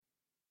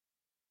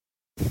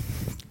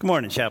Good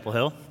morning, Chapel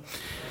Hill.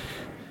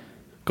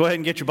 Go ahead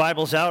and get your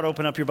Bibles out.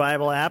 Open up your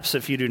Bible apps.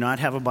 If you do not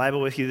have a Bible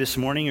with you this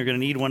morning, you're going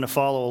to need one to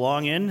follow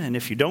along in. And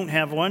if you don't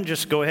have one,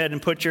 just go ahead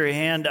and put your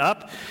hand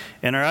up,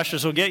 and our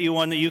ushers will get you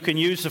one that you can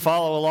use to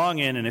follow along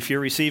in. And if you're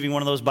receiving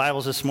one of those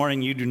Bibles this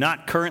morning, you do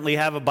not currently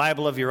have a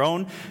Bible of your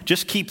own,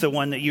 just keep the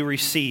one that you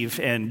receive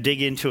and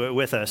dig into it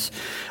with us.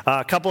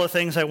 A couple of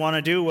things I want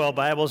to do while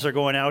Bibles are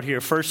going out here.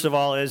 First of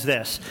all is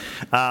this.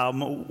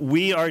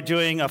 We are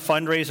doing a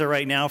fundraiser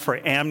right now for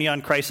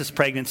Amnion Crisis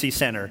Pregnancy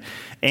Center.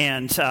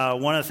 And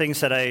one of the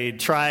things that I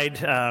tried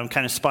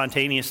kind of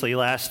spontaneously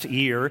last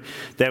year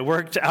that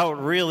worked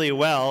out really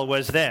well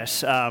was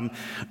this.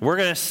 We're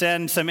going to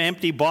send some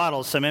empty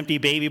bottles, some empty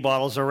baby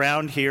bottles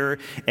around here,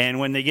 and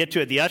when they get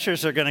to it, the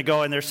ushers are going to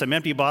go, and there's some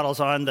empty bottles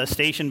on the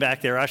station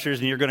back there, ushers,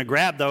 and you're going to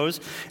grab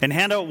those and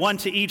hand out one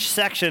to each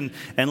section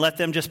and let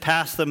them just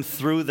pass them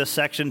through the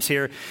sections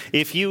here.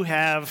 If you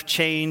have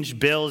change,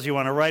 bills, you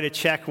want to write a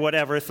check,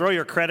 whatever, throw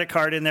your credit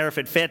card in there if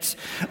it fits.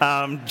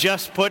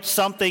 Just put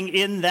something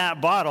in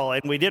that bottle,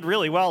 and we did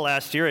really well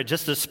last year at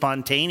just a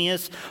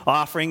spontaneous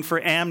offering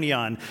for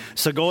Amnion.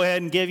 So go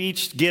ahead and give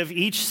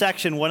each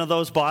section one of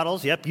those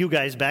bottles. Yep, you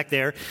guys back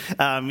there.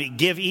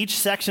 Give each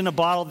section a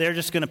bottle. They're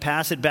just going to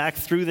pass it back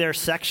through their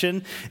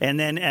section, and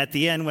then at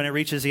the end, when it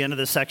reaches the end of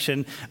the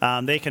section,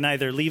 they can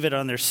either leave it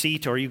on their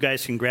seat or you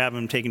guys can grab them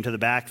and take them to the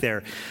back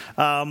there.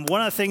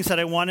 One of the things that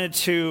I wanted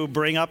to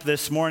bring up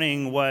this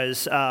morning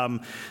was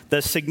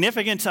the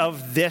significance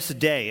of this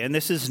day, and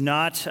this is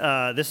not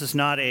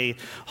a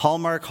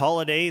Hallmark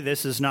holiday.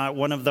 This is not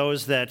one of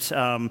those that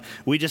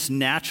we just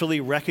naturally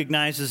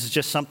recognize. This is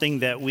just something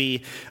that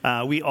we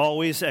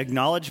always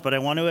acknowledge, but I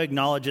want to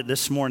acknowledge it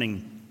this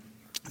morning.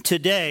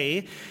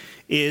 Today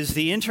is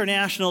the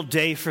International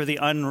Day for the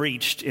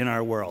Unreached in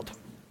our world.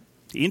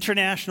 The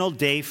International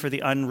Day for the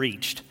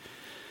Unreached.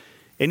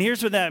 And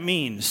here's what that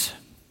means.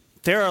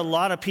 There are a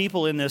lot of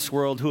people in this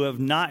world who have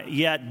not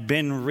yet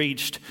been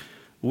reached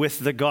with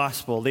the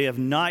gospel. They have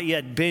not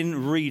yet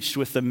been reached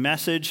with the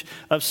message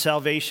of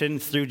salvation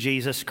through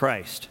Jesus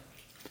Christ.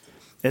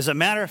 As a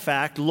matter of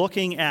fact,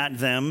 looking at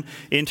them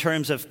in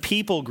terms of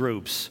people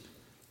groups,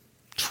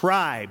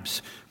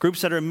 tribes,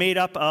 groups that are made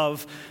up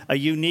of a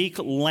unique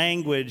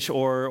language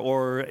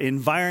or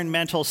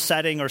environmental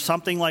setting or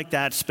something like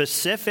that,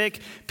 specific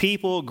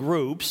people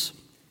groups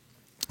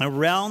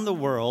around the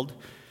world,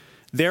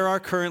 there are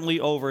currently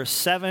over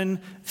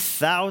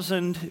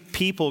 7,000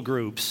 people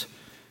groups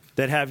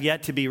that have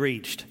yet to be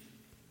reached.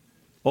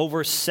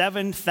 Over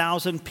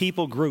 7,000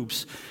 people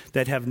groups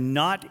that have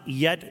not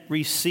yet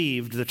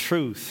received the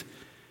truth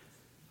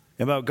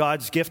about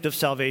God's gift of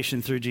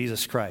salvation through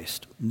Jesus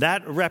Christ.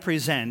 That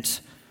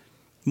represents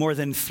more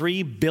than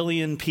 3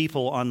 billion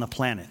people on the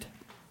planet.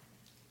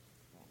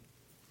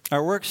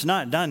 Our work's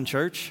not done,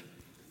 church.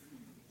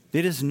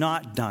 It is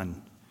not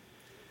done.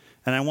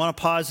 And I want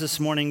to pause this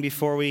morning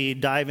before we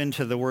dive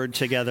into the Word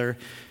together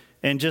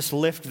and just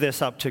lift this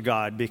up to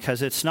God,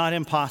 because it's not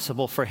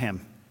impossible for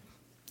Him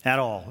at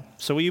all.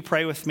 So will you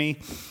pray with me?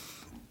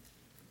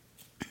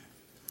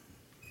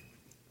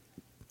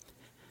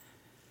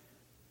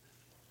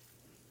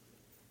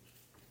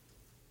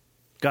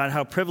 God,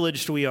 how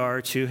privileged we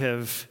are to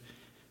have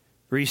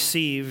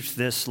received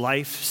this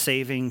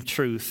life-saving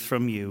truth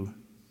from you,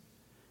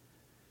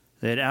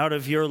 that out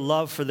of your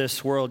love for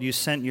this world, you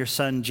sent your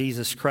Son,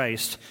 Jesus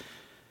Christ,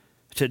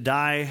 to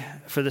die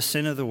for the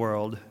sin of the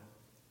world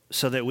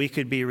so that we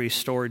could be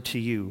restored to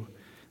you,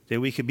 that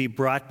we could be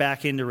brought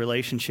back into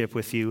relationship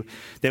with you,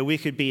 that we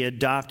could be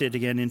adopted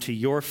again into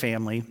your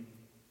family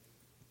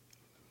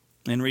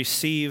and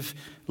receive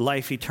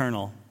life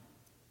eternal.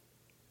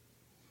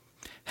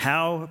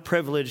 How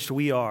privileged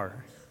we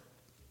are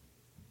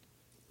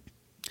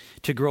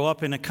to grow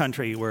up in a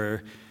country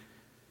where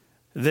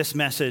this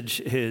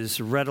message is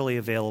readily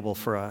available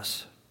for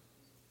us.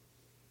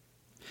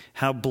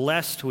 How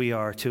blessed we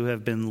are to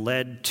have been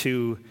led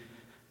to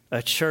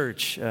a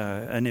church,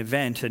 an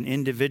event, an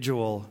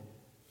individual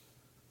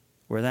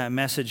where that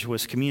message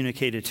was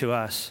communicated to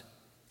us,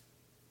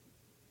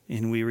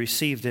 and we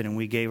received it and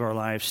we gave our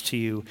lives to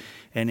you,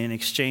 and in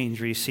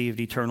exchange received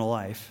eternal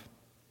life.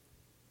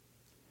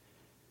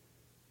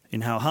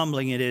 And how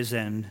humbling it is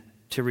then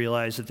to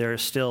realize that there are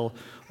still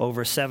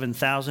over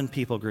 7,000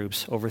 people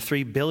groups, over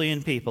 3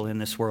 billion people in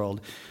this world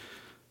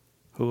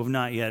who have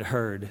not yet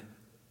heard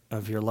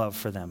of your love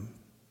for them.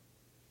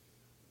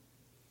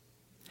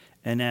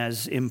 And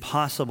as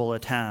impossible a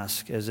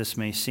task as this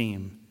may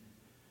seem,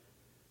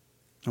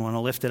 I want to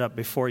lift it up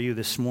before you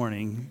this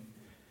morning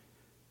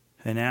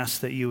and ask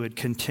that you would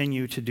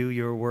continue to do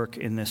your work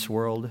in this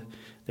world,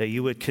 that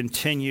you would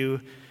continue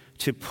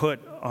to put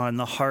on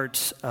the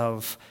hearts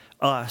of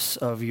us,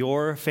 of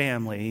your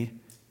family,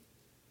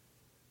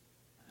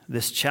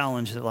 this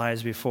challenge that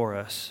lies before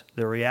us,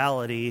 the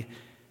reality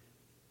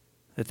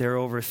that there are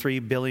over 3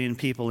 billion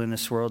people in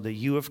this world that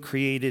you have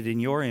created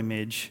in your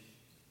image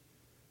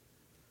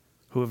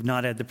who have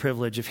not had the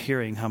privilege of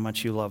hearing how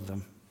much you love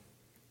them.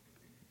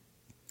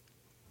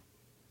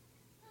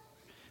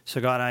 So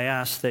God, I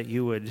ask that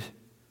you would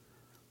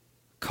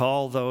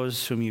Call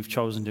those whom you've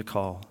chosen to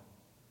call.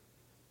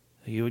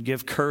 That you would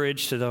give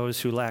courage to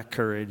those who lack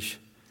courage.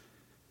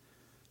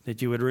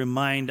 That you would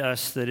remind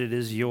us that it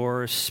is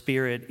your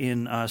Spirit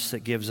in us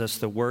that gives us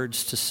the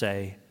words to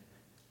say.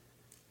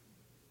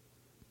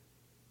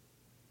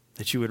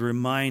 That you would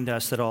remind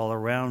us that all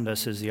around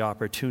us is the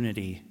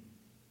opportunity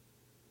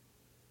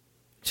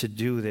to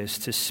do this,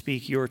 to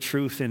speak your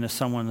truth into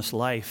someone's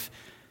life,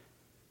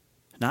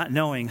 not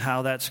knowing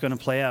how that's going to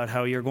play out,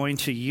 how you're going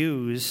to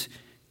use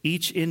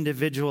each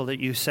individual that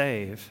you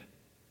save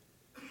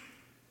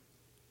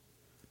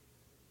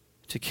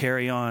to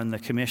carry on the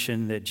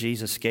commission that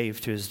Jesus gave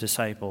to his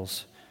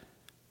disciples,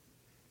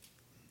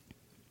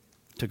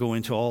 to go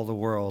into all the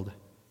world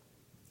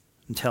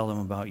and tell them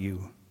about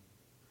you.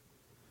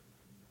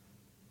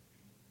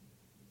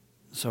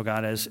 So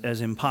God,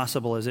 as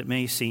impossible as it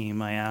may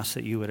seem, I ask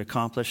that you would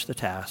accomplish the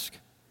task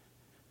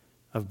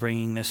of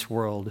bringing this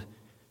world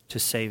to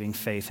saving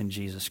faith in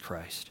Jesus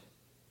Christ.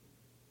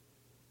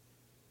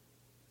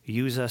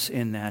 Use us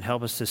in that.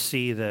 Help us to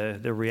see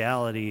the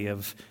reality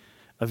of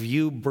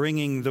you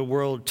bringing the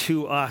world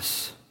to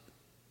us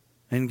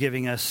and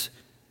giving us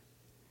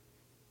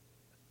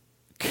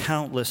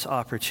countless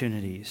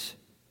opportunities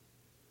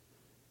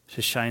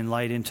to shine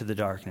light into the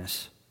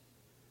darkness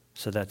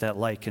so that that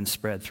light can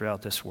spread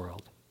throughout this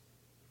world.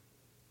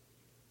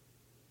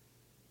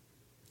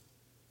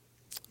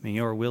 May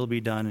your will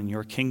be done and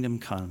your kingdom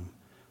come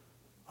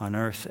on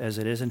earth as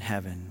it is in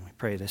heaven. We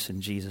pray this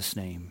in Jesus'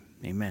 name.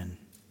 Amen.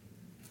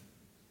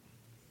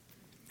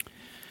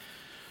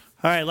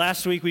 All right,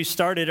 last week we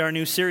started our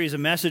new series of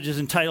messages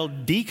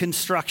entitled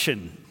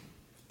Deconstruction.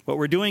 What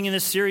we're doing in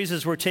this series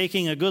is we're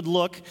taking a good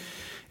look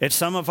at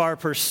some of our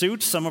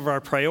pursuits, some of our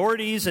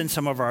priorities, and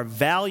some of our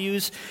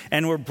values,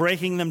 and we're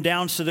breaking them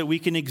down so that we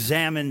can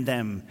examine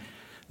them.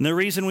 And the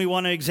reason we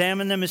want to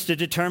examine them is to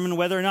determine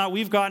whether or not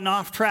we've gotten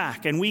off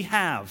track, and we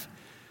have.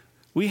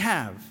 We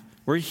have.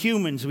 We're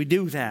humans, we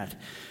do that.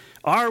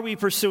 Are we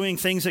pursuing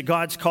things that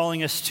God's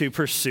calling us to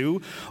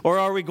pursue, or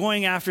are we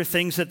going after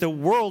things that the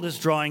world is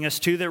drawing us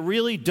to that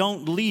really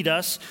don't lead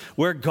us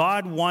where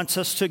God wants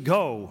us to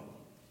go?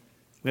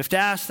 We have to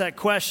ask that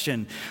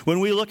question. When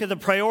we look at the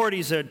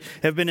priorities that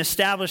have been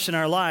established in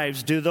our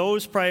lives, do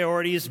those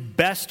priorities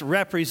best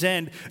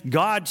represent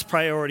God's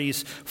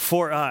priorities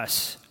for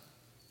us?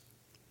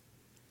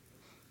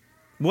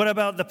 What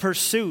about the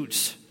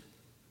pursuits?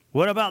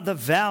 What about the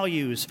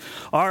values?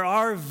 Are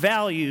our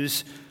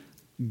values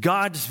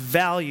God's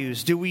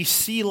values? Do we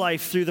see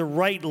life through the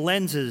right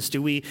lenses?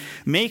 Do we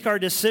make our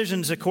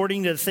decisions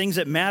according to the things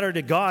that matter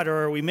to God,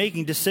 or are we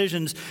making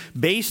decisions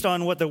based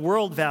on what the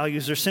world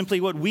values or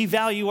simply what we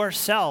value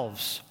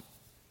ourselves?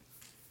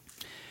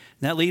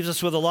 And that leaves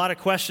us with a lot of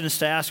questions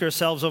to ask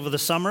ourselves over the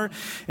summer,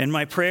 and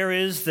my prayer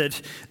is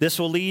that this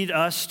will lead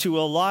us to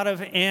a lot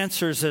of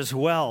answers as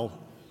well.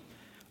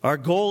 Our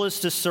goal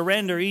is to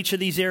surrender each of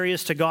these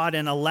areas to God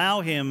and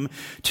allow Him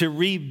to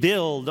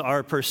rebuild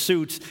our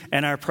pursuits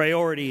and our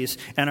priorities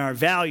and our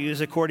values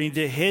according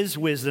to His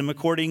wisdom,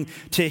 according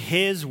to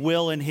His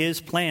will and His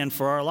plan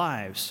for our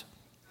lives.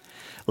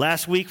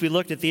 Last week we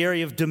looked at the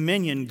area of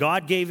dominion.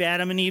 God gave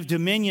Adam and Eve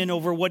dominion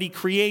over what He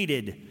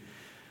created.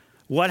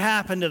 What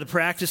happened to the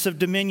practice of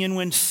dominion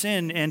when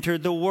sin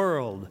entered the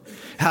world?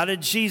 How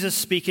did Jesus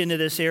speak into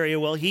this area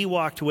while He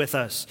walked with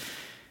us?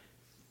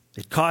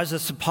 It caused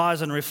us to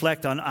pause and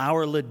reflect on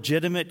our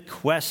legitimate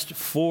quest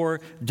for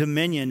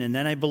dominion. And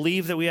then I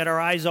believe that we had our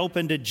eyes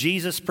open to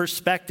Jesus'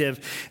 perspective.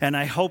 And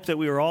I hope that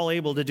we were all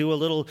able to do a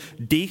little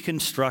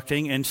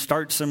deconstructing and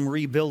start some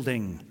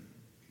rebuilding.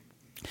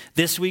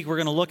 This week we're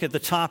going to look at the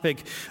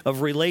topic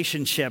of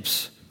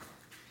relationships.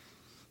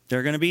 There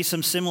are going to be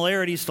some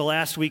similarities to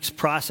last week's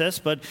process,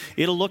 but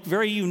it'll look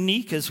very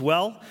unique as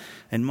well.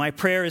 And my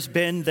prayer has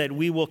been that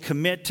we will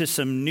commit to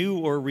some new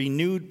or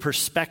renewed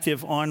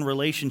perspective on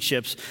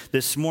relationships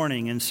this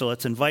morning. And so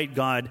let's invite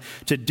God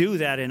to do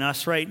that in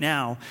us right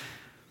now.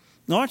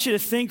 I want you to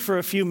think for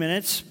a few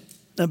minutes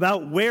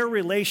about where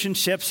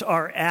relationships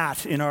are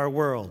at in our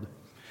world.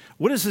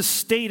 What is the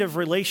state of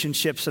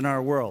relationships in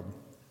our world?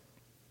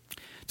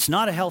 It's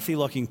not a healthy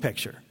looking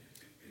picture.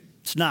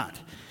 It's not.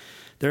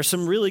 There are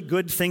some really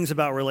good things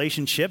about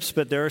relationships,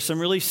 but there are some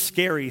really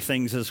scary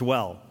things as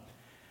well.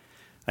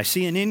 I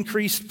see an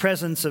increased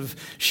presence of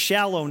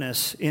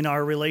shallowness in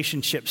our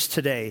relationships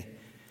today.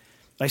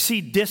 I see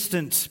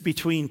distance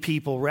between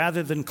people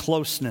rather than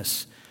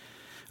closeness.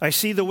 I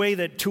see the way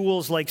that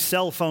tools like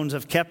cell phones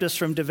have kept us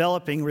from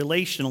developing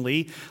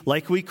relationally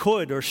like we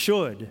could or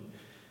should.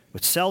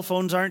 But cell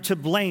phones aren't to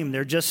blame.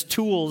 They're just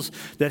tools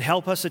that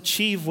help us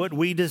achieve what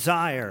we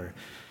desire.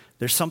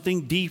 There's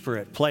something deeper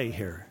at play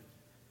here.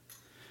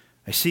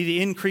 I see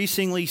the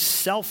increasingly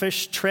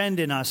selfish trend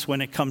in us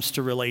when it comes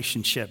to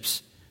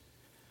relationships.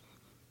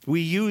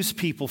 We use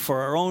people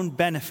for our own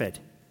benefit.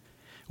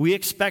 We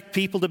expect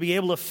people to be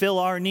able to fill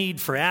our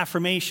need for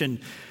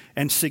affirmation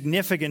and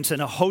significance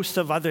and a host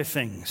of other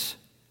things.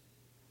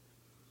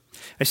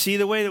 I see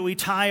the way that we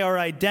tie our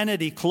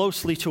identity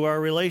closely to our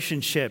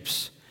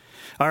relationships.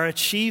 Our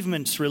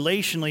achievements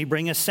relationally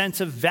bring a sense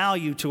of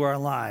value to our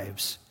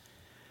lives.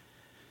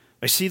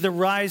 I see the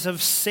rise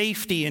of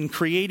safety and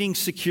creating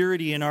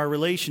security in our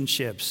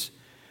relationships.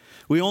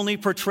 We only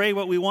portray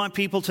what we want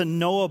people to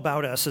know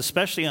about us,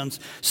 especially on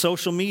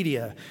social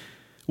media.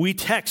 We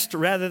text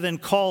rather than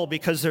call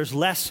because there's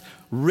less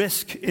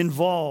risk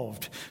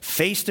involved.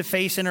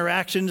 Face-to-face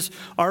interactions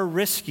are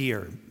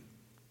riskier,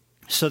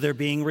 so they're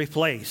being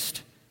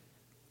replaced.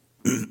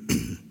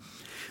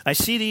 I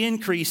see the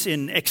increase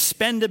in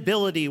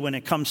expendability when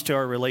it comes to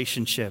our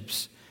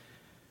relationships.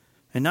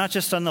 And not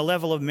just on the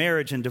level of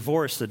marriage and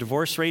divorce. The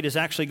divorce rate is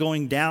actually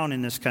going down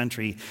in this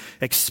country.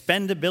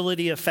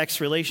 Expendability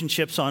affects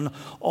relationships on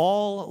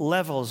all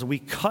levels. We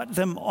cut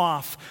them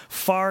off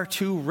far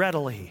too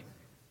readily.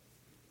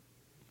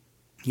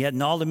 Yet in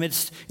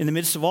the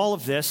midst of all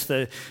of this,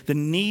 the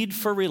need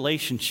for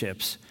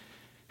relationships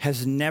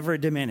has never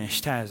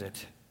diminished, has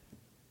it?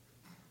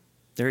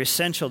 They're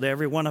essential to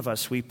every one of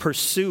us. We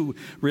pursue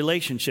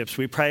relationships.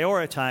 We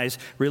prioritize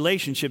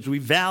relationships. We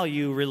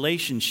value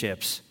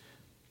relationships.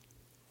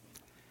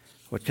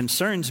 What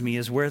concerns me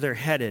is where they're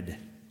headed.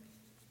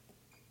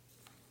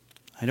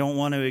 I don't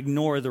want to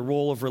ignore the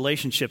role of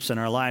relationships in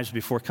our lives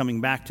before coming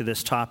back to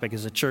this topic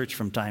as a church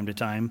from time to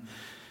time.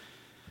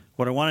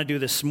 What I want to do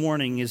this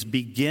morning is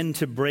begin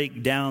to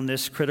break down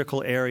this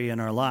critical area in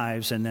our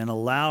lives and then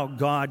allow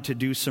God to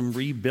do some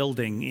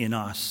rebuilding in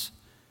us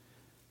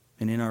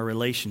and in our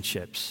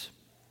relationships.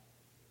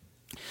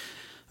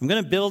 I'm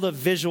going to build a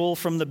visual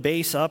from the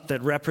base up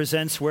that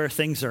represents where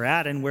things are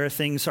at and where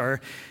things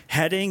are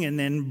heading, and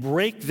then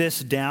break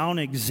this down,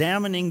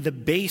 examining the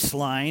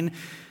baseline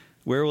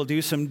where we'll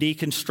do some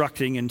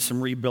deconstructing and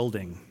some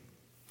rebuilding.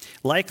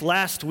 Like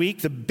last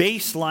week, the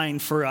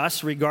baseline for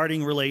us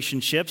regarding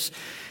relationships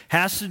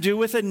has to do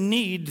with a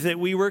need that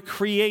we were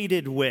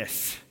created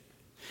with.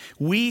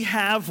 We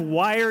have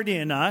wired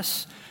in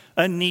us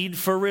a need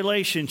for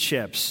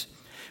relationships.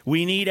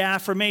 We need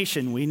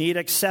affirmation, we need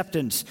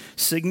acceptance,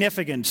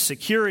 significance,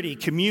 security,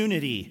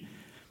 community,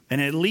 and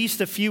at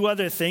least a few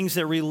other things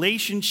that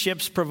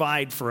relationships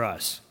provide for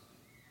us.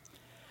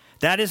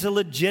 That is a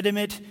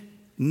legitimate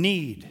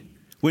need.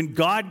 When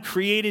God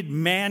created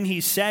man,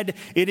 he said,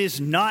 "It is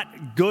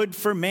not good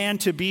for man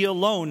to be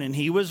alone," and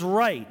he was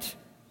right.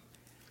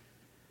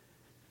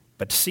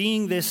 But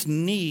seeing this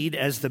need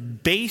as the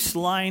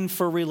baseline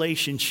for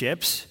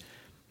relationships,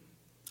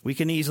 we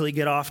can easily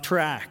get off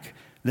track.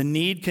 The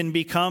need can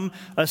become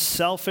a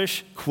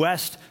selfish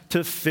quest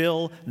to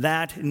fill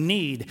that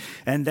need.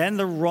 And then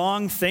the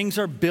wrong things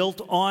are built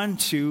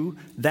onto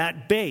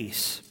that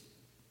base.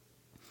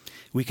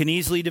 We can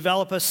easily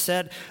develop a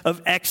set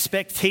of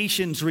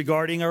expectations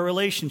regarding our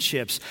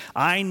relationships.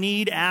 I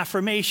need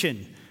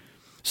affirmation,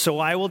 so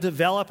I will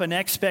develop an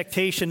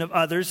expectation of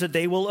others that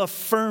they will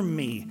affirm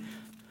me.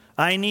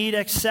 I need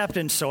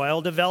acceptance, so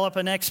I'll develop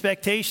an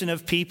expectation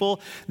of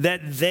people that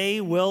they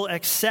will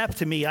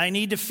accept me. I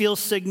need to feel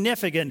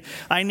significant.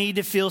 I need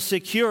to feel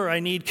secure. I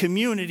need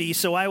community,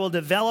 so I will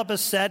develop a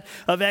set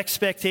of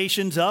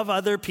expectations of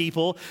other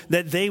people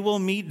that they will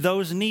meet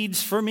those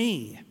needs for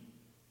me.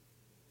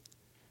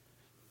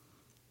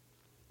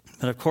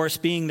 But of course,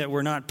 being that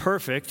we're not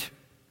perfect,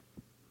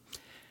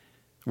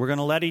 we're going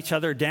to let each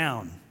other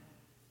down.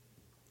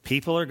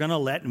 People are going to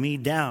let me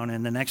down,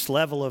 and the next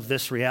level of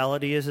this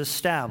reality is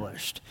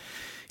established.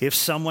 If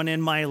someone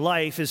in my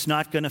life is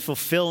not going to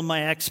fulfill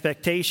my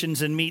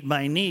expectations and meet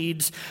my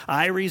needs,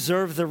 I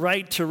reserve the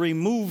right to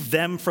remove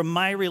them from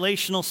my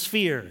relational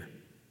sphere.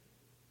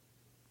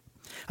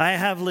 I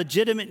have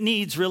legitimate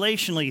needs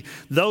relationally.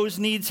 Those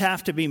needs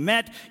have to be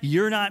met.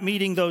 You're not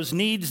meeting those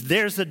needs.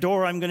 There's the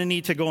door. I'm going to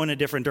need to go in a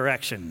different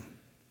direction.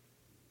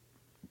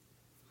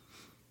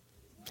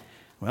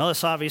 Well,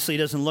 this obviously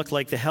doesn't look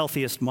like the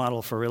healthiest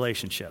model for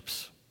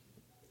relationships.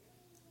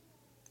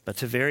 But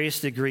to various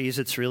degrees,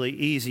 it's really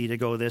easy to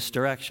go this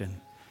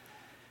direction.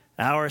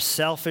 Our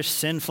selfish,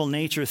 sinful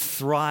nature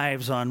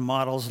thrives on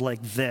models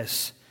like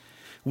this.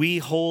 We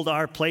hold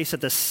our place at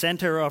the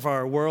center of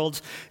our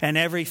worlds, and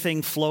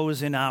everything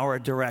flows in our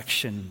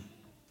direction.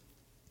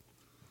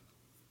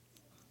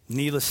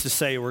 Needless to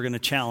say, we're going to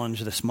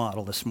challenge this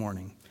model this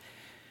morning.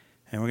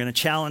 And we're going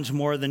to challenge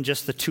more than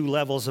just the two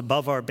levels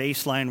above our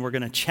baseline. We're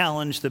going to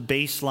challenge the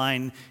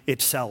baseline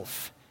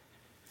itself.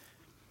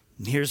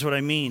 And here's what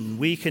I mean.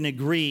 We can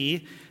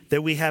agree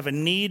that we have a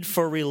need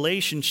for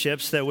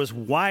relationships that was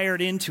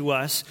wired into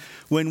us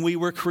when we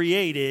were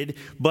created.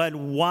 But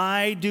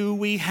why do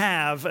we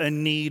have a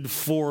need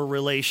for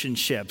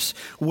relationships?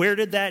 Where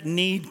did that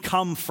need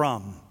come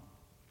from?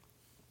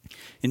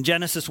 In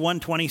Genesis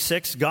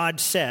 1:26, God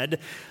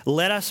said,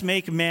 "Let us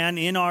make man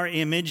in our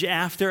image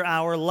after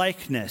our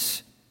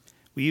likeness."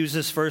 We used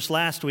this verse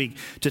last week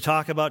to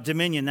talk about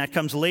dominion. That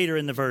comes later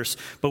in the verse.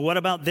 But what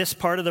about this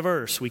part of the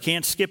verse? We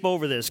can't skip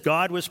over this.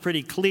 God was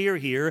pretty clear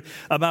here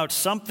about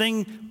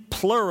something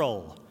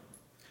plural.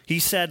 He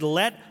said,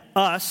 "Let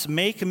us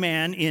make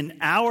man in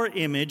our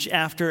image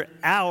after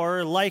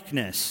our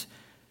likeness."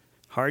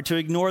 Hard to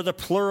ignore the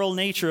plural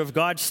nature of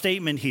God's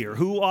statement here.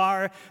 Who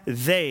are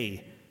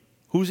they?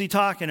 Who's he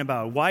talking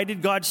about? Why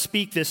did God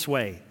speak this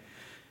way?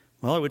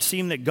 Well, it would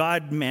seem that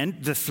God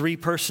meant the three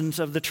persons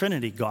of the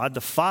Trinity: God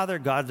the Father,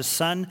 God the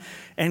Son,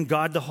 and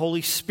God the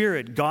Holy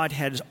Spirit. God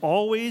has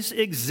always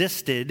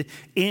existed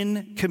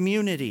in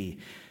community.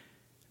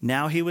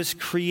 Now he was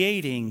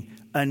creating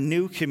a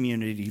new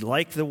community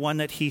like the one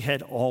that he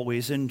had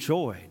always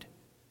enjoyed.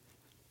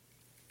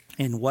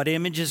 And what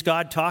image is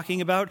God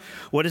talking about?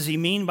 What does he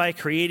mean by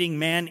creating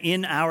man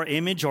in our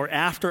image or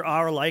after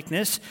our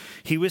likeness?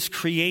 He was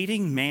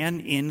creating man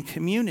in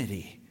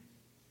community.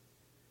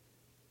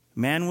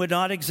 Man would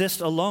not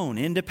exist alone,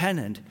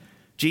 independent.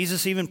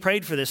 Jesus even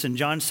prayed for this in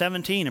John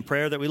 17, a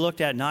prayer that we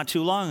looked at not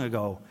too long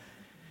ago.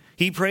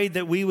 He prayed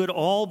that we would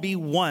all be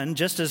one,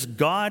 just as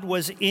God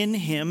was in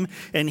him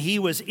and he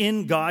was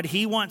in God.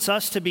 He wants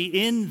us to be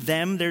in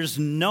them. There's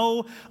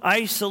no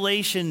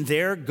isolation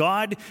there.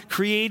 God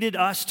created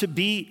us to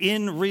be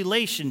in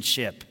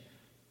relationship.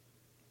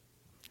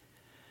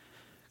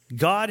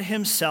 God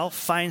himself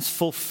finds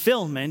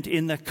fulfillment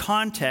in the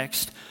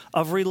context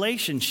of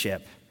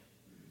relationship.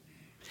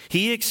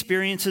 He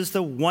experiences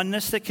the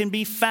oneness that can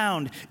be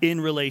found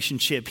in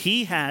relationship.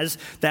 He has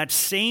that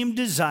same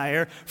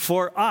desire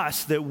for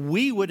us that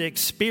we would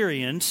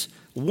experience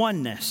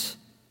oneness.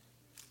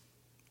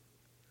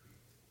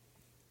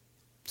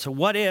 So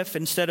what if,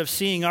 instead of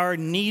seeing our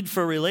need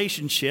for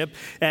relationship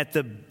at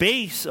the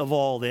base of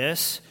all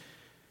this,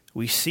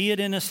 we see it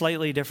in a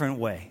slightly different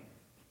way?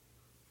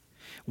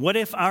 What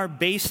if our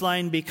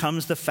baseline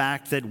becomes the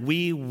fact that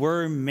we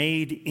were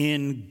made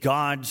in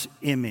God's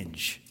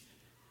image?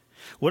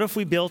 What if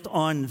we built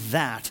on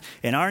that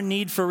and our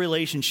need for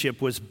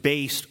relationship was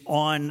based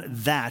on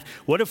that?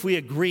 What if we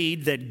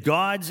agreed that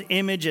God's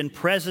image and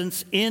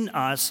presence in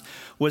us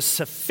was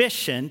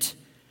sufficient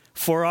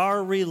for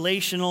our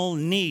relational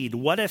need?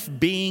 What if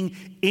being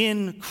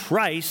in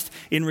Christ,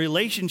 in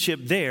relationship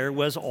there,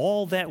 was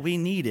all that we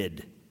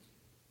needed?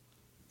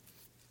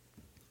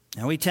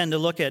 Now, we tend to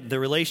look at the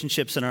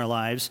relationships in our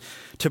lives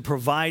to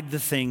provide the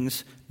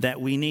things that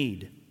we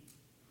need.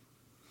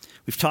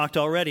 We've talked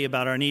already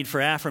about our need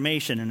for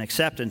affirmation and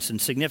acceptance and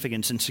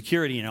significance and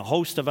security and a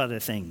host of other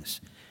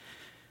things.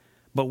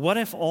 But what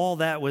if all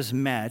that was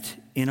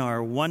met in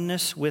our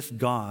oneness with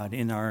God,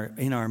 in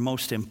our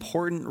most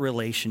important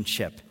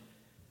relationship?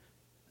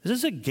 This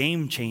is a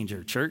game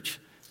changer, church.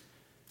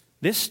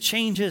 This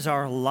changes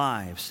our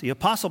lives. The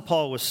Apostle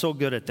Paul was so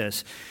good at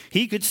this.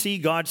 He could see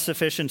God's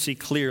sufficiency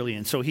clearly,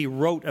 and so he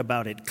wrote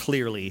about it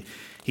clearly.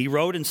 He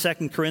wrote in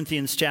 2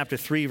 Corinthians chapter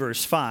 3,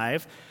 verse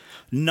 5,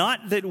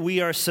 "Not that we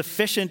are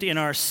sufficient in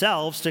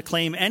ourselves to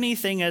claim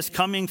anything as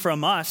coming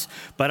from us,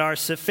 but our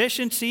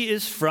sufficiency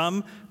is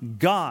from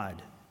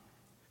God."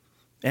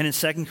 And in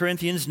 2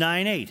 Corinthians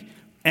 9:8,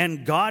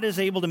 "And God is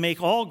able to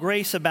make all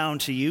grace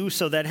abound to you,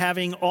 so that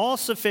having all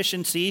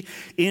sufficiency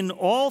in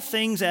all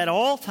things at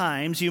all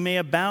times, you may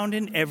abound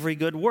in every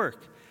good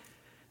work."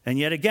 And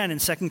yet again in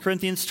 2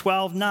 Corinthians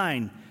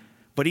 12:9,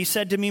 "But he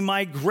said to me,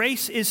 my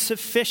grace is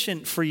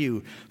sufficient for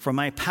you, for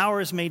my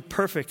power is made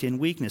perfect in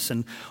weakness."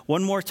 And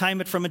one more time,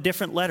 but from a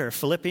different letter,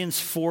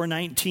 Philippians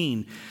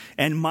 4:19,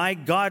 "And my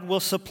God will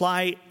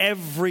supply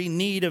every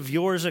need of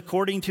yours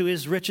according to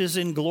his riches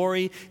in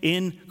glory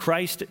in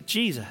Christ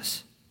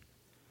Jesus."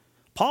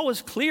 Paul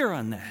was clear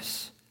on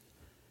this.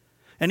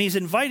 And he's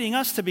inviting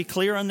us to be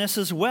clear on this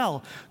as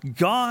well.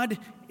 God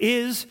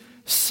is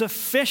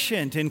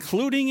sufficient,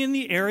 including in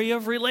the area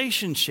of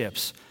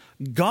relationships.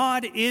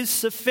 God is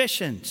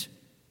sufficient.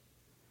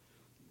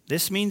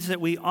 This means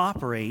that we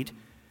operate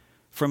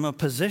from a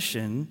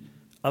position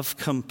of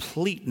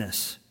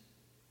completeness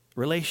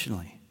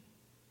relationally.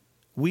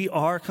 We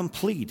are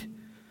complete.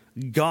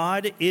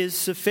 God is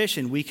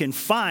sufficient. We can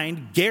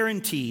find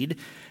guaranteed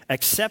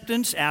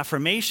acceptance,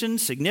 affirmation,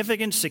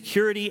 significance,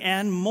 security,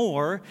 and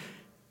more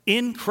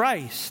in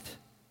Christ.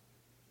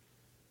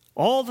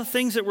 All the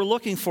things that we're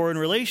looking for in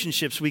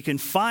relationships we can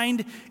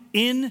find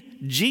in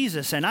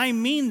Jesus. And I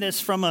mean this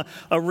from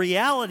a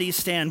reality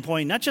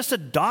standpoint, not just a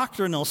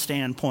doctrinal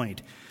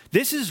standpoint.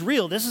 This is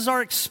real. This is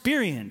our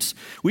experience.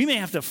 We may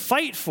have to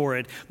fight for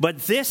it, but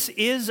this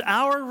is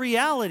our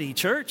reality,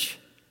 church.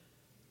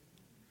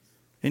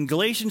 In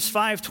Galatians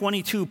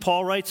 5:22,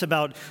 Paul writes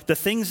about the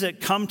things that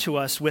come to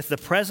us with the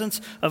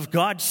presence of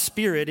God's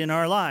Spirit in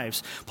our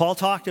lives. Paul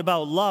talked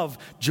about love,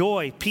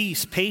 joy,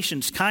 peace,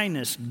 patience,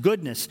 kindness,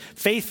 goodness,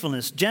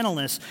 faithfulness,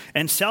 gentleness,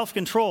 and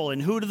self-control.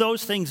 And who do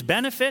those things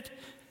benefit?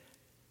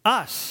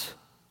 Us.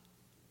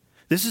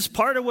 This is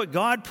part of what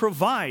God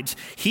provides.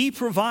 He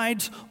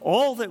provides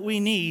all that we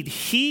need.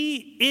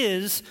 He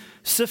is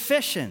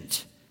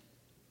sufficient.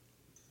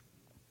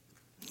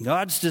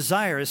 God's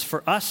desire is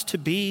for us to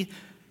be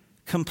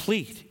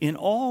complete in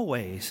all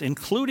ways,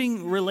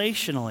 including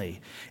relationally,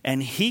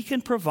 and he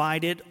can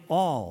provide it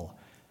all.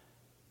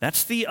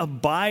 That's the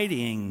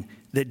abiding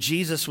that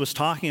Jesus was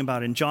talking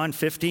about in John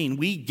 15.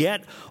 We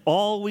get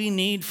all we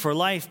need for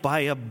life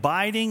by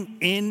abiding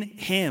in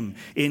him,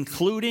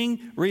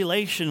 including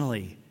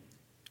relationally.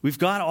 We've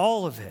got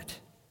all of it.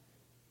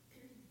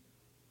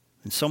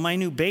 And so my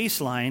new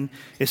baseline,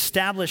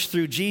 established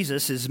through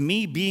Jesus, is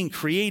me being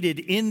created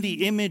in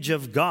the image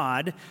of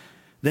God,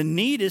 The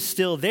need is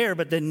still there,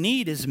 but the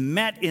need is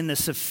met in the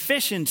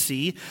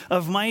sufficiency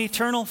of my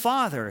eternal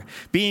Father.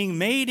 Being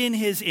made in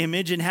his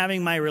image and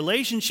having my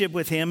relationship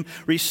with him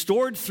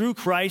restored through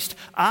Christ,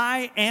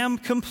 I am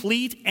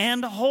complete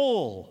and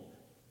whole.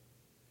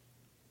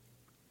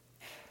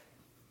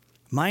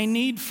 My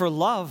need for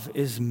love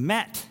is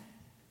met.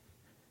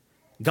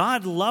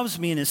 God loves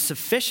me and is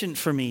sufficient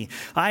for me.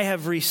 I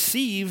have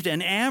received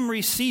and am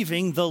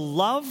receiving the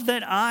love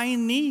that I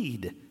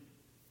need.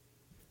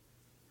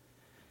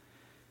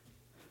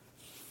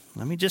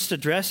 Let me just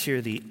address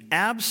here the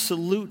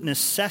absolute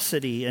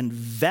necessity and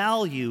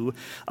value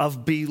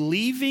of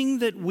believing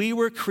that we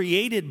were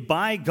created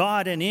by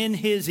God and in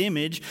his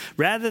image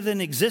rather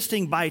than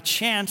existing by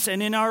chance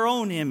and in our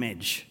own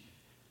image.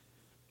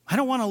 I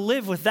don't want to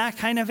live with that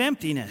kind of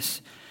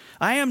emptiness.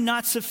 I am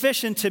not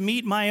sufficient to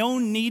meet my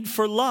own need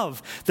for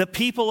love. The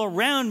people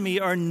around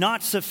me are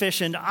not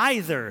sufficient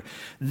either.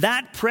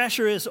 That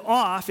pressure is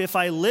off if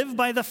I live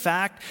by the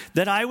fact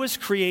that I was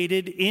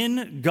created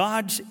in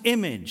God's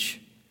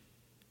image.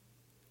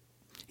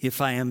 If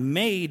I am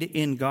made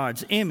in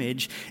God's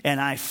image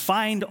and I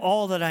find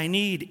all that I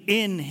need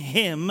in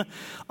him,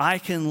 I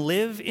can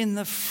live in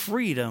the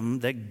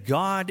freedom that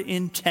God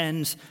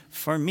intends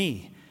for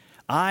me.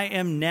 I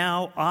am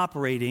now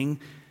operating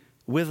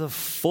with a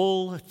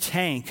full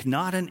tank,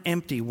 not an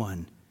empty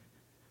one.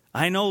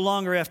 I no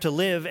longer have to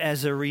live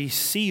as a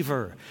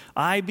receiver.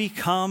 I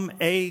become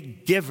a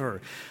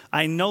giver.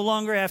 I no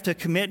longer have to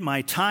commit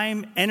my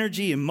time,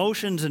 energy,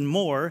 emotions, and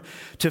more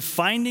to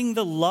finding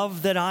the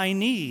love that I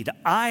need.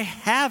 I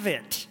have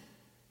it.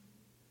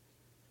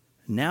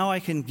 Now I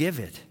can give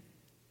it.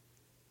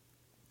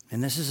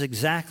 And this is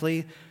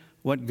exactly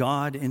what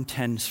God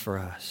intends for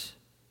us.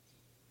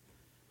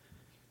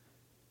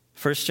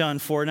 1 John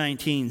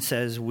 4:19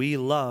 says, we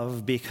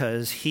love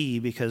because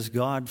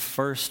God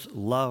first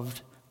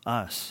loved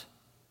us.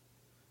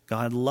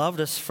 God loved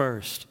us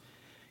first.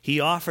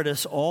 He offered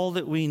us all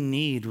that we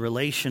need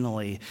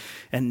relationally,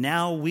 and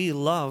now we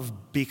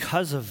love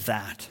because of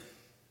that.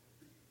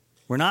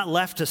 We're not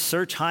left to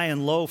search high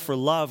and low for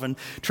love and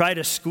try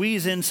to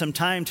squeeze in some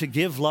time to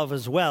give love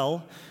as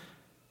well.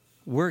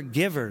 We're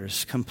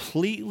givers,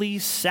 completely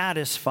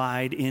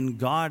satisfied in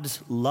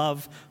God's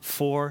love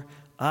for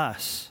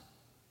us.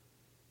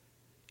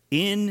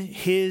 In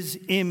his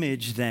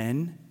image,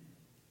 then,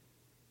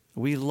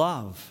 we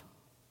love.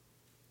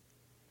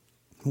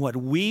 What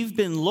we've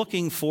been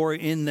looking for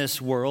in this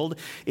world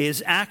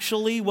is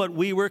actually what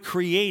we were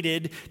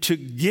created to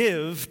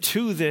give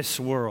to this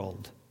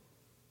world.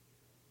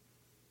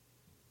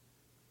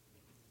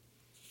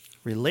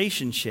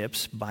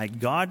 Relationships, by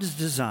God's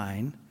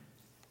design,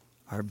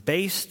 are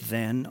based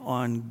then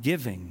on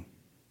giving,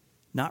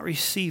 not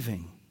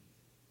receiving.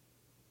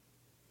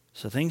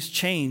 So things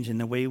change in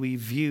the way we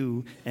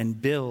view and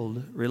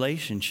build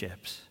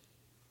relationships.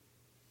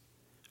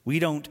 We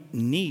don't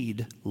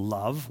need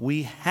love.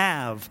 We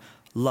have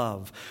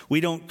love. We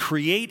don't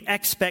create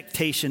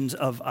expectations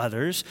of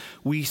others.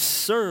 We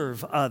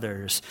serve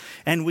others.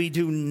 And we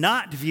do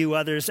not view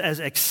others as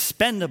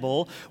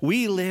expendable.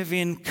 We live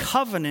in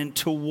covenant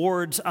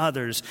towards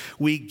others.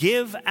 We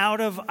give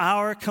out of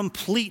our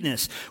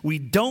completeness. We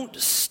don't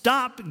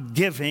stop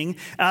giving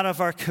out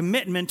of our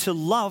commitment to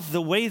love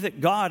the way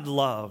that God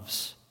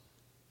loves.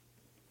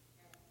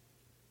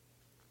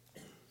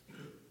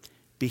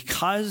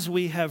 Because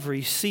we have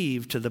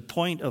received to the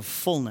point of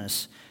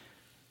fullness,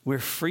 we're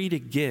free to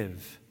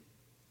give.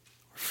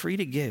 We're free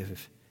to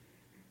give.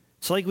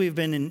 It's like we've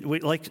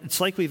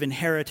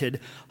inherited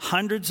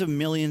hundreds of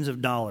millions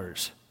of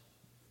dollars.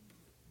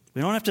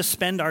 We don't have to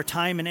spend our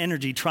time and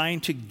energy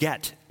trying to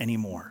get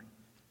anymore.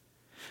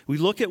 We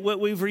look at what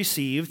we've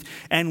received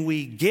and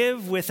we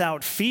give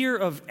without fear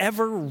of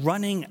ever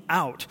running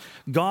out.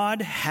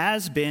 God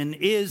has been,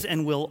 is,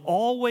 and will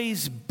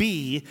always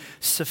be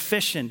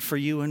sufficient for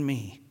you and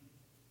me.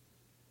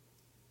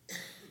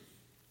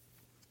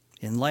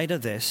 In light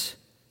of this,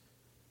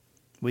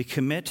 we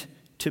commit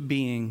to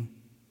being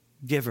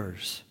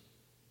givers.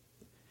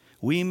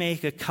 We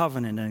make a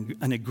covenant,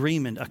 an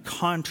agreement, a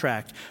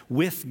contract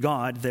with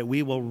God that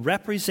we will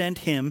represent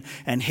him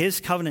and his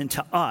covenant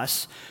to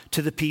us,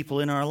 to the people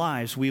in our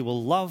lives. We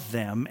will love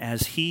them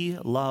as he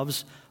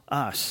loves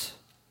us.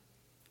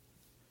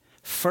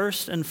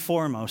 First and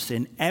foremost,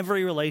 in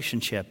every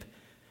relationship,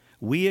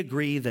 we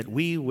agree that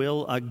we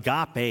will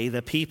agape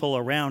the people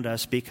around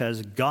us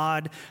because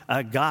God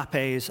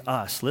agapes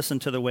us. Listen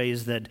to the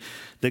ways that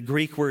the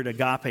Greek word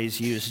agape is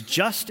used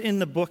just in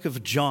the book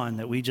of John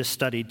that we just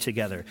studied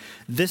together.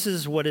 This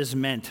is what is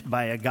meant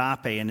by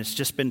agape, and it's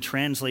just been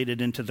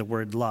translated into the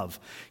word love.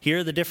 Here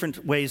are the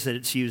different ways that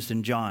it's used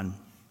in John.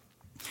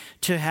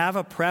 To have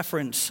a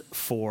preference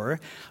for,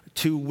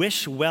 to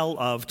wish well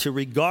of, to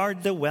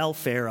regard the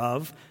welfare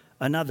of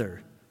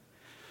another.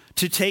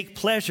 To take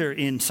pleasure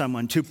in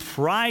someone, to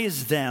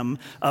prize them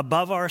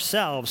above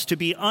ourselves, to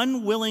be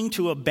unwilling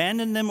to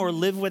abandon them or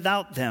live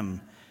without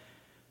them,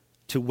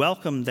 to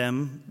welcome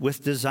them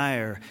with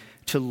desire,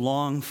 to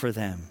long for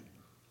them.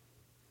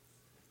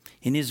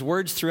 In his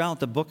words throughout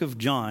the book of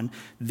John,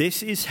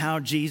 this is how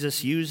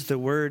Jesus used the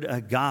word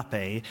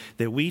agape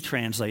that we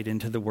translate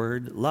into the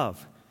word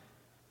love.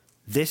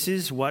 This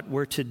is what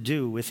we're to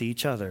do with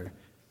each other.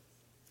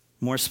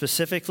 More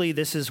specifically,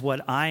 this is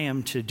what I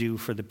am to do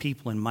for the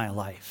people in my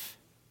life.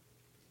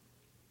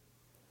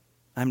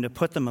 I'm to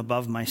put them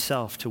above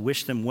myself, to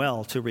wish them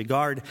well, to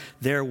regard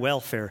their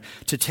welfare,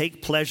 to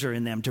take pleasure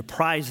in them, to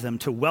prize them,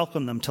 to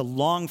welcome them, to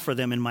long for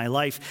them in my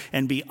life,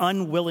 and be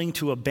unwilling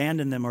to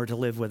abandon them or to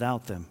live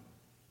without them.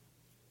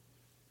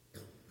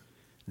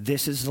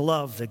 This is the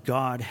love that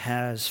God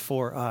has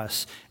for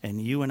us,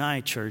 and you and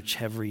I, church,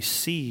 have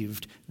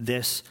received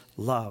this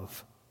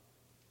love.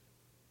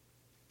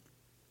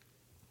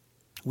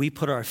 We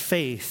put our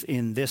faith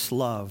in this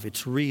love.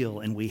 It's real,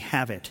 and we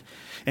have it.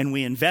 And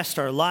we invest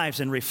our lives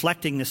in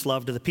reflecting this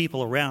love to the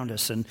people around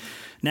us. And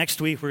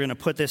next week, we're going to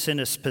put this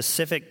into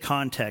specific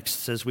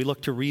contexts as we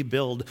look to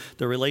rebuild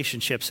the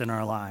relationships in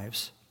our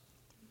lives.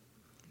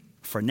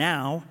 For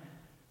now,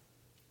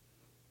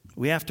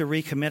 we have to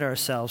recommit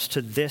ourselves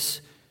to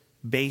this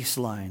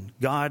baseline.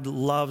 God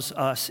loves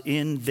us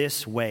in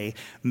this way.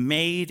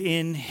 Made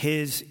in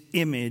his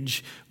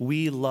image,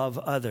 we love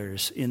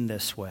others in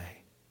this way.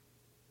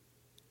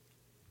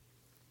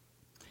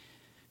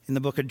 In the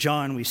book of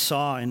John, we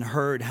saw and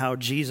heard how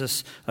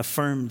Jesus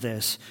affirmed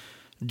this.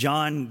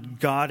 John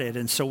got it.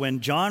 And so when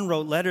John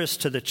wrote letters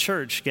to the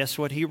church, guess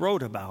what he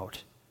wrote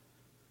about?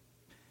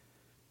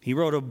 He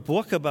wrote a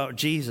book about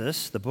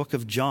Jesus, the book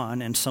of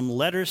John, and some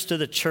letters to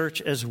the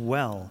church as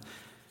well.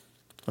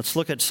 Let's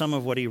look at some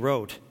of what he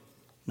wrote.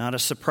 Not a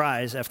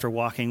surprise after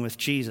walking with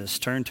Jesus.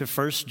 Turn to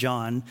 1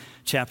 John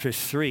chapter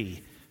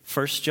 3.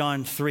 1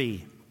 John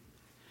 3.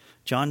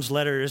 John's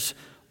letters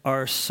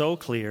are so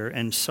clear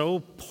and so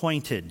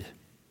pointed.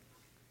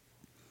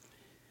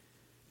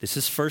 This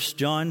is 1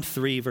 John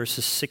 3,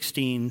 verses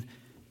 16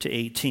 to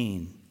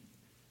 18.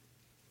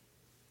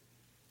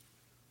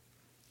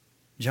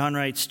 John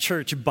writes,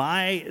 "Church,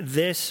 by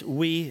this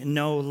we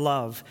know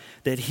love,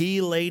 that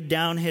he laid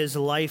down his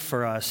life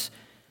for us,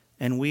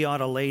 and we ought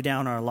to lay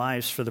down our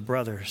lives for the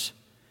brothers.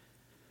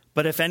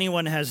 But if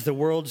anyone has the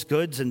world's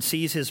goods and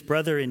sees his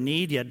brother in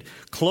need, yet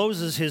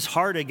closes his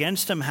heart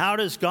against him, how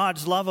does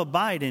God's love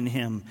abide in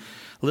him?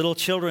 Little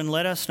children,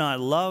 let us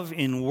not love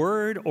in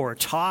word or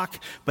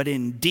talk, but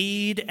in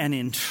deed and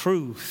in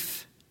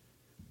truth."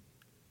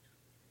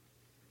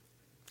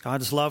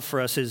 God's love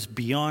for us is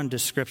beyond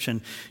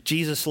description.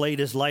 Jesus laid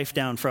his life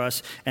down for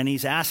us, and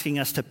he's asking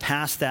us to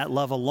pass that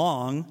love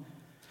along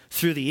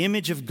through the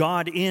image of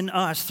God in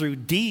us, through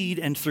deed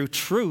and through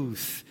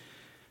truth.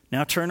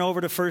 Now turn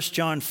over to 1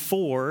 John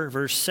 4,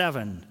 verse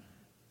 7.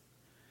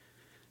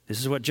 This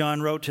is what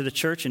John wrote to the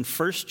church in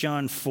 1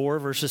 John 4,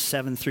 verses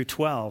 7 through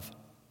 12.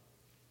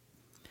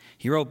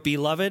 He wrote,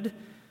 "Beloved,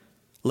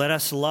 let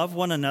us love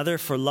one another,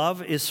 for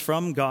love is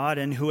from God,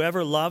 and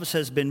whoever loves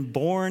has been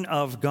born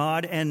of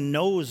God and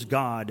knows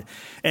God.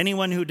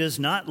 Anyone who does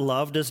not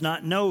love does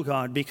not know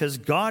God, because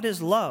God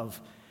is love.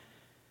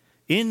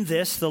 In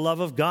this, the love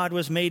of God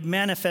was made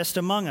manifest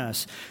among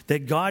us,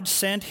 that God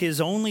sent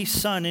his only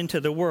Son into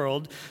the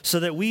world so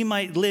that we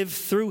might live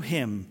through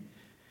him.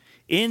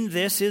 In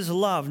this is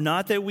love,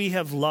 not that we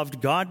have loved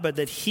God, but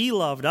that he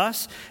loved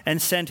us and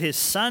sent his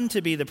Son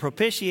to be the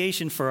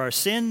propitiation for our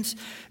sins.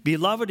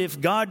 Beloved, if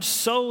God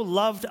so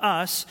loved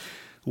us,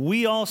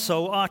 we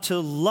also ought to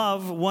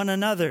love one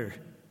another.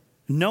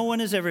 No one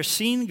has ever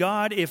seen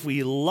God. If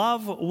we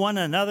love one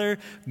another,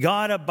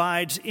 God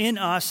abides in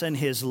us, and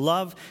his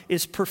love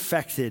is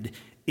perfected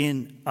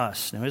in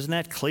us." Now, isn't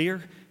that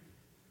clear?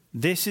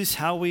 This is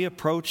how we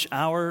approach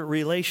our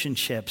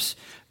relationships.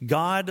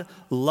 God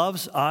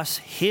loves us.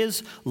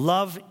 His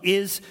love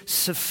is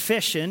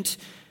sufficient.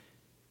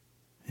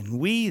 And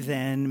we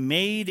then,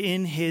 made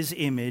in his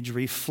image,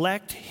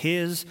 reflect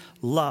his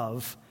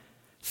love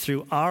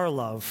through our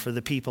love for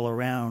the people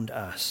around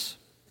us.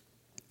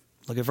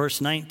 Look at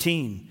verse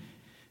 19.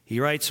 He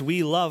writes,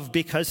 "We love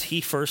because he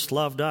first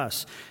loved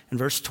us." In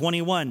verse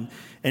 21,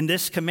 "And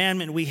this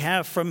commandment we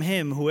have from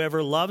him,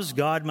 whoever loves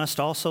God must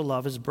also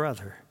love his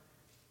brother."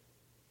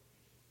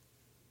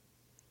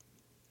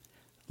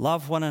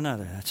 Love one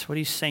another. That's what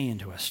he's saying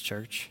to us,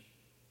 church.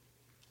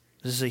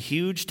 This is a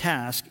huge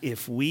task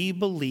if we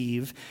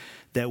believe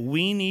that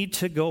we need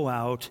to go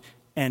out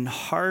and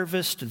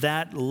harvest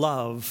that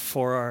love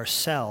for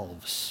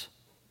ourselves.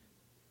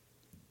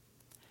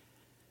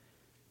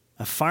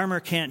 A farmer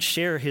can't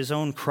share his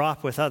own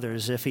crop with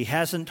others if he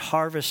hasn't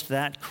harvested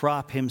that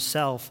crop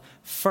himself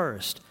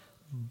first.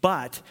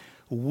 But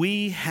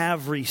we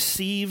have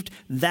received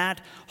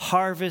that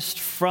harvest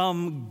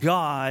from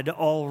God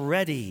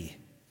already.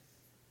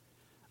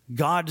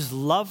 God's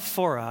love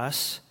for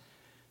us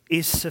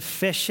is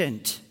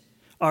sufficient.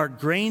 Our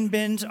grain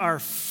bins are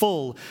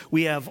full.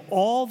 We have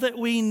all that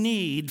we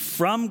need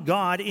from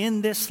God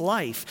in this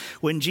life.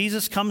 When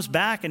Jesus comes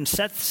back and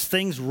sets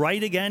things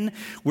right again,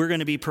 we're going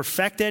to be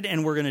perfected,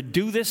 and we're going to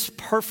do this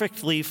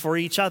perfectly for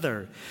each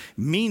other.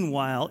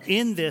 Meanwhile,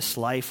 in this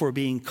life, we're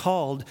being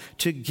called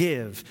to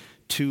give,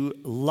 to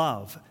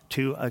love,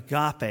 to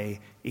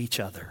agape each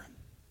other.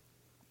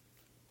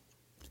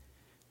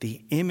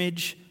 The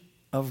image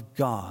of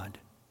God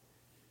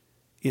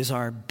is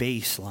our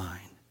baseline,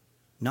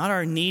 not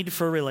our need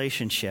for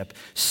relationship.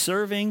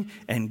 Serving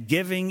and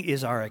giving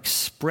is our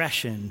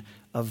expression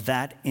of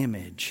that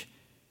image.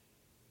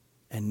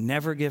 And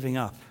never giving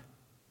up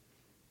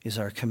is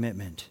our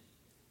commitment.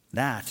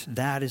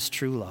 That is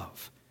true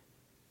love.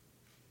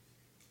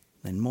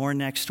 And more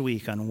next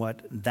week on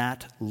what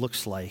that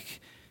looks like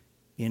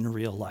in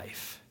real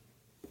life.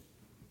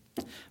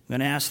 I'm going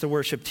to ask the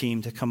worship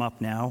team to come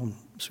up now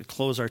as we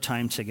close our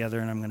time together,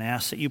 and I'm going to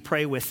ask that you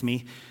pray with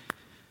me.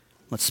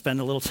 Let's spend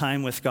a little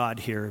time with God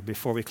here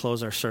before we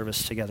close our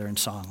service together in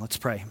song. Let's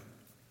pray.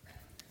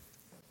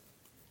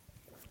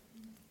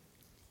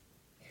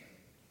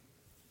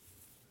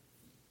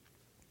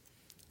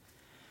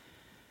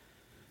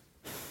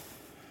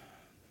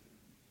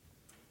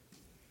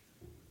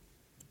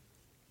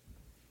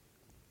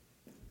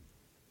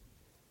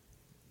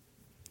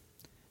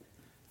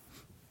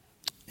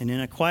 And in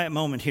a quiet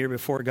moment here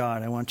before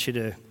God, I want you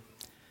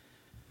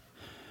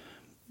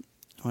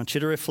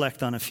to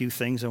reflect on a few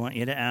things. I want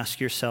you to ask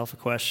yourself a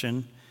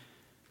question.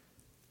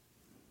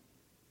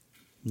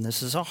 And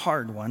this is a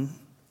hard one.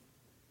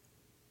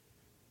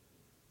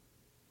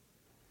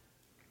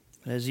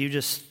 But as you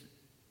just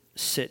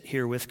sit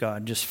here with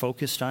God, just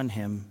focused on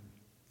Him,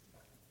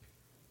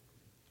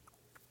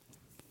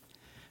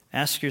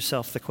 ask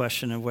yourself the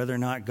question of whether or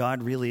not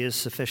God really is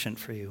sufficient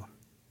for you.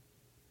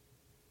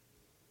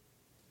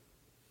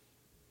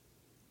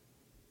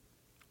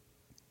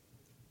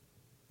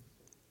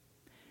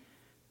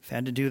 I've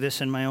had to do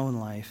this in my own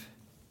life.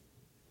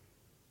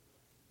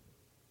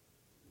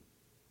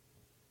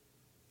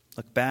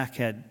 Look back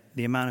at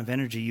the amount of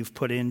energy you've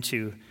put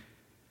into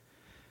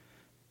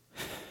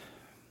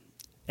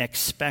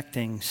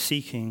expecting,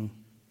 seeking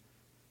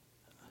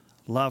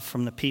love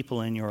from the people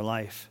in your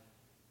life,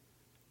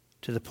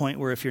 to the point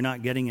where if you're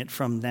not getting it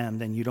from them,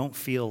 then you don't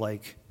feel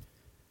like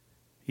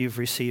you've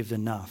received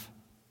enough.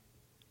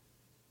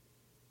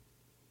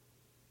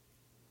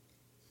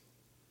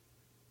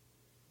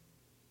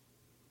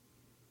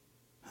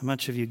 How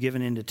much have you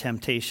given into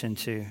temptation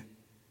to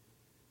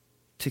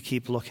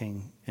keep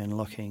looking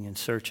and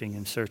searching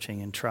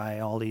and try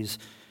all these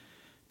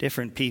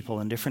different people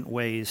and different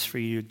ways for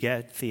you to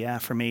get the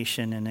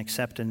affirmation and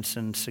acceptance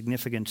and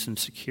significance and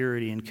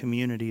security and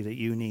community that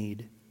you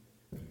need?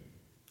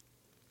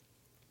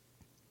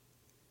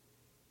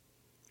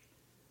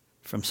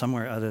 From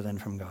somewhere other than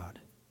from God.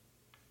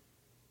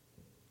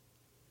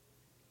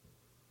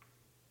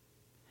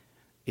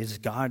 Is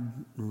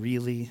God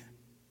really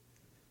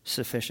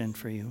sufficient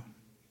for you?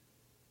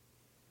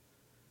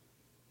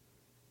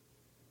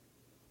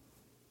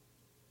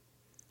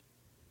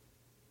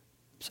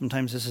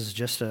 Sometimes this is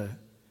just a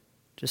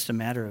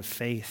matter of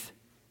faith,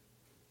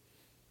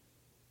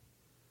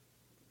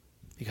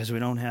 because we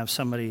don't have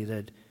somebody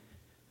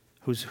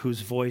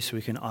whose voice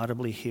we can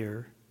audibly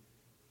hear,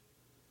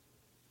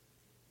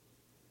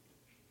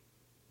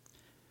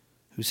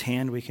 whose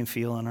hand we can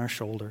feel on our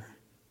shoulder.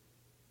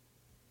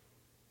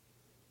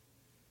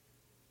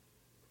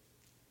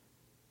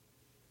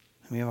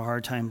 We have a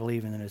hard time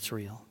believing that it's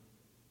real.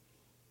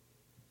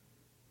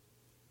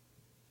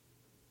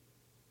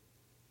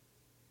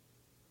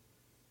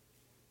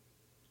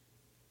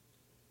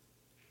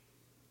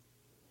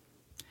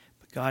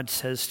 But God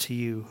says to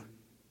you,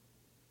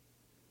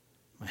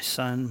 my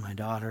son, my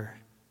daughter,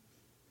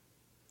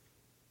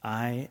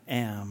 I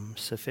am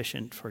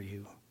sufficient for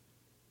you.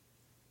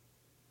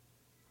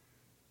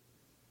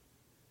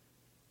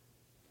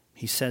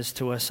 He says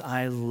to us,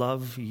 I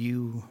love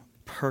you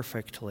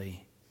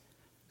perfectly.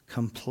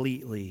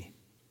 Completely.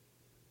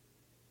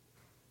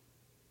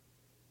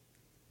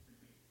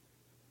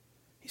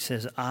 He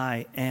says,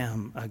 I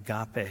am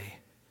agape.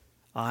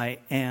 I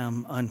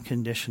am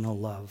unconditional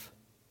love.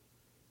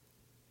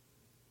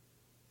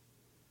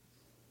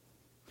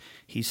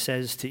 He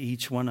says to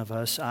each one of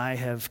us, I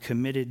have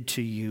committed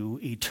to you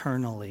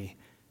eternally.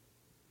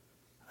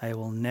 I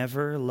will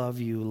never love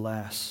you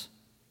less.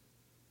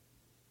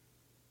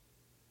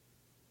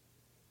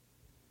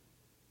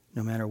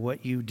 No matter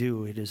what you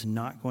do, it is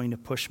not going to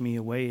push me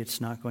away.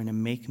 It's not going to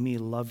make me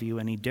love you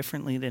any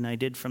differently than I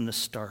did from the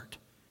start.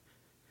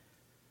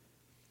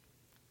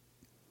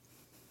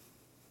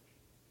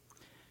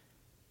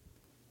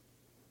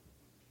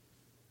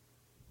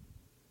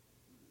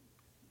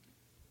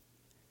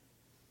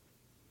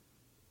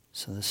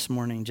 So this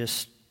morning,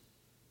 just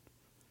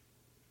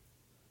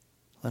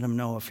let him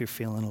know if you're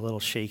feeling a little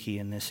shaky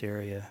in this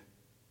area.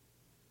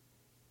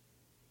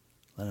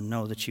 Let him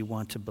know that you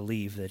want to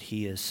believe that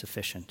he is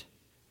sufficient.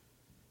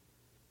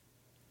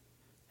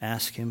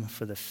 Ask him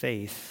for the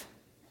faith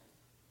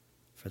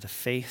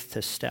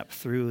to step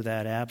through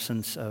that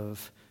absence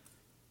of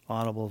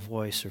audible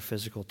voice or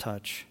physical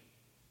touch.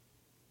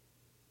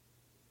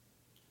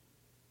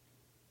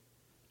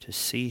 To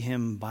see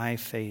him by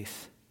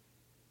faith,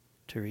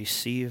 to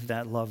receive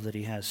that love that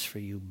he has for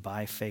you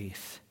by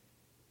faith.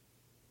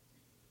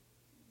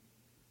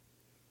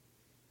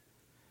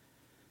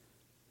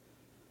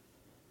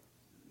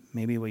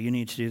 Maybe what you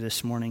need to do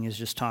this morning is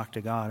just talk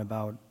to God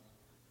about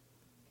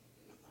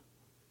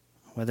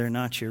whether or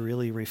not you're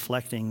really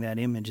reflecting that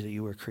image that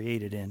you were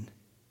created in.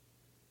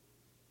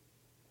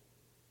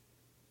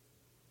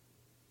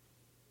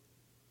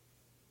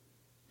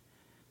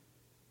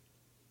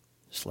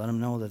 Just let them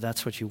know that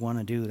that's what you want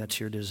to do. That's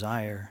your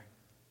desire.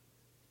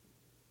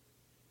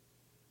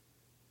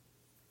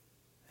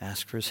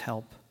 Ask for his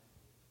help.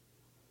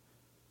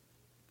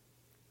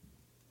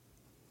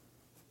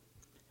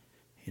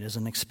 He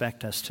doesn't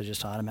expect us to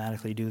just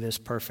automatically do this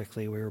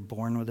perfectly. We were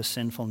born with a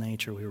sinful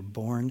nature. We were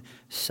born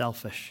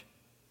selfish.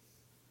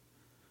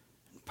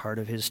 And part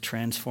of his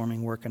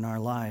transforming work in our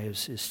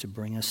lives is to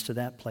bring us to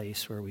that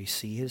place where we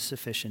see his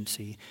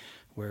sufficiency,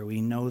 where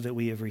we know that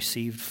we have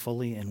received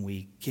fully and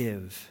we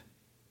give.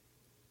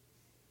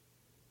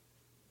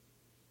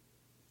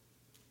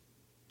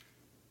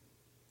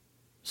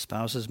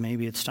 Spouses,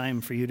 maybe it's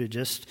time for you to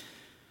just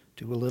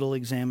do a little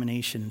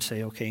examination and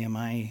say, okay, am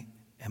I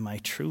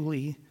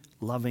truly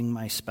loving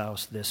my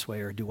spouse this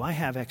way, or do I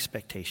have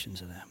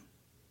expectations of them?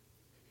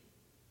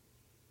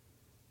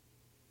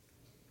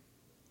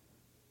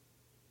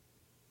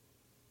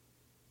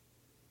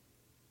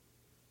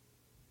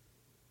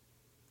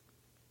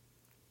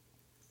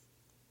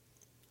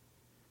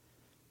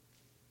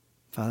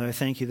 Father, I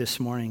thank you this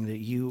morning that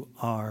you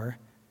are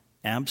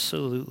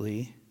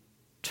absolutely,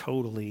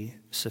 totally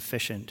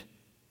sufficient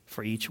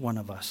for each one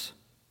of us.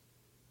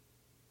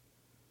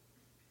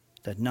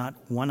 That not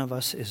one of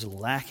us is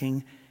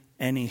lacking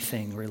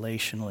anything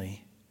relationally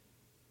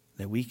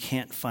that we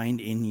can't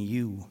find in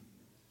you.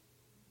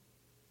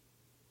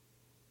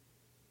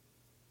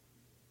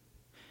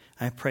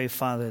 I pray,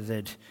 Father,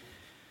 that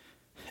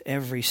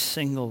every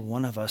single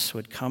one of us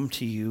would come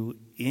to you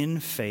in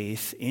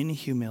faith, in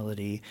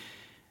humility,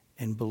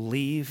 and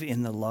believe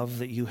in the love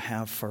that you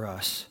have for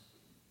us.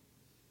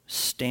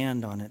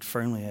 Stand on it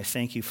firmly. I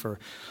thank you for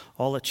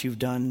all that you've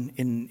done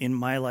in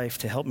my life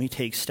to help me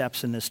take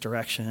steps in this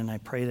direction, and I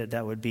pray that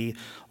that would be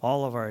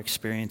all of our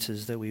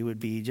experiences, that we would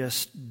be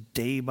just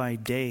day by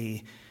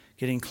day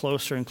getting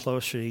closer and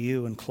closer to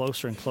you and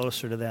closer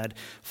to that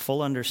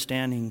full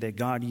understanding that,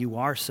 God, you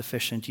are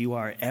sufficient. You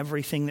are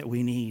everything that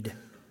we need.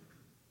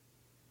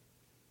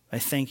 I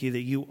thank you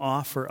that you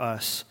offer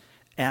us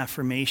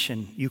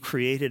affirmation. You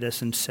created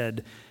us and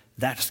said,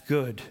 that's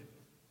good.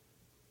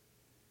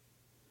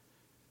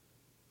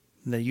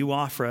 That you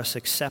offer us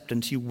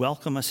acceptance. You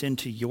welcome us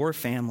into your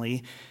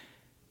family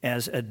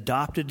as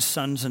adopted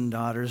sons and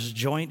daughters,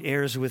 joint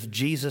heirs with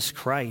Jesus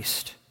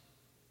Christ.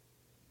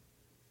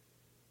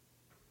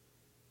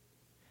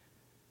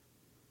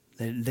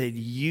 That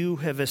you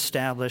have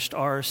established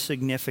our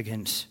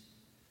significance.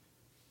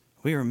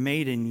 We are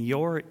made in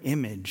your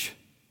image.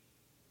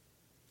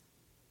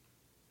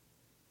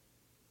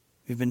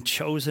 We've been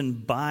chosen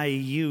by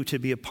you to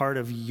be a part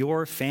of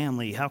your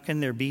family. How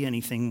can there be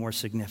anything more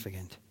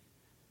significant?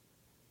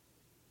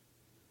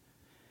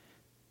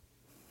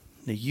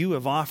 That you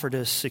have offered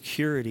us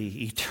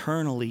security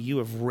eternally. You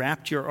have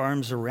wrapped your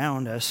arms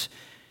around us,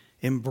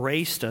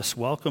 embraced us,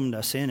 welcomed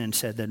us in, and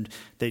said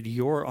that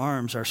your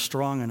arms are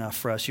strong enough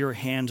for us. Your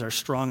hands are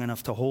strong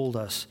enough to hold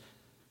us.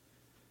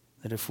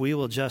 That if we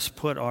will just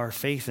put our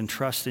faith and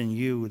trust in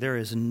you, there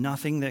is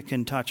nothing that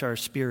can touch our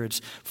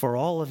spirits for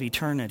all of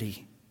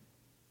eternity.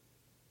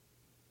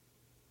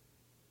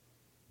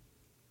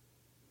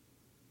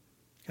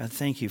 God,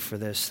 thank you for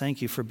this.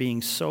 Thank you for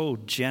being so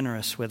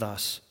generous with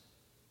us.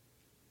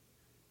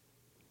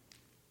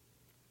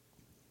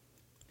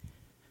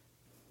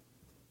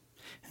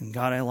 And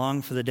God, I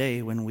long for the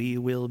day when we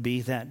will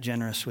be that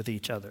generous with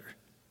each other.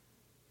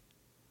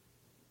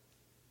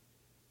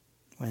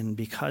 When,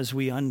 because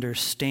we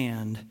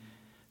understand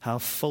how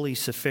fully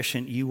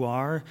sufficient you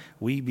are,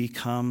 we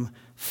become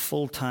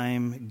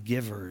full-time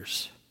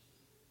givers.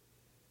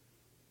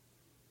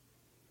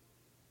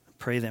 I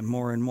pray that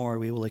more and more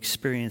we will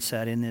experience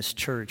that in this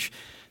church,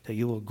 that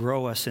you will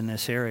grow us in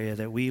this area,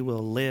 that we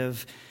will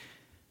live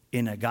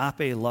in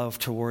agape love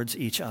towards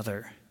each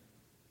other.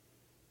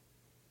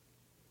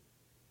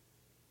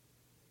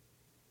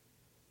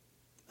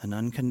 An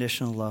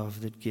unconditional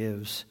love that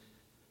gives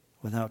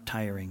without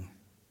tiring,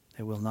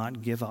 that will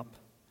not give up.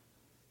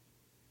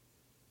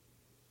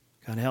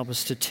 God, help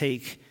us to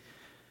take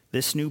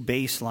this new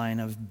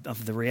baseline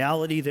of the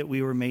reality that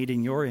we were made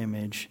in your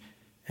image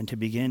and to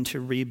begin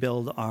to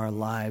rebuild our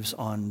lives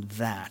on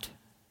that.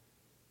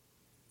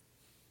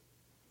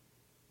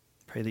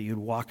 Pray that you'd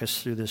walk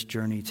us through this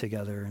journey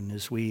together. And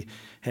as we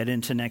head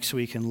into next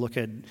week and look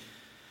at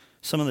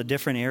some of the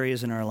different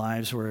areas in our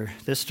lives where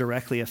this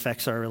directly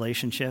affects our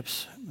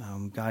relationships,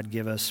 God,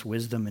 give us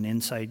wisdom and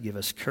insight, give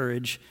us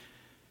courage,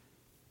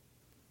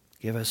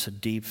 give us a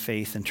deep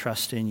faith and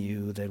trust in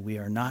you that we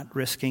are not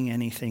risking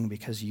anything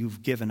because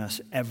you've given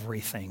us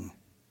everything.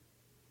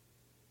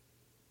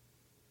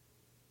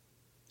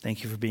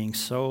 Thank you for being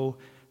so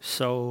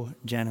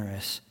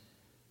generous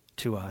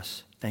to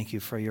us. Thank you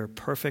for your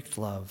perfect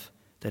love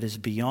that is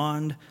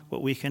beyond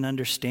what we can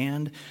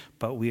understand,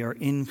 but we are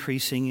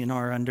increasing in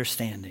our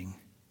understanding.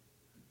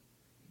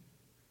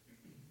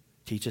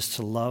 Teach us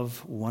to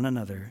love one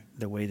another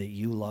the way that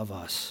you love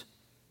us.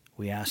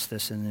 We ask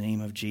this in the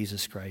name of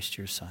Jesus Christ,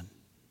 your Son.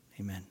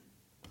 Amen.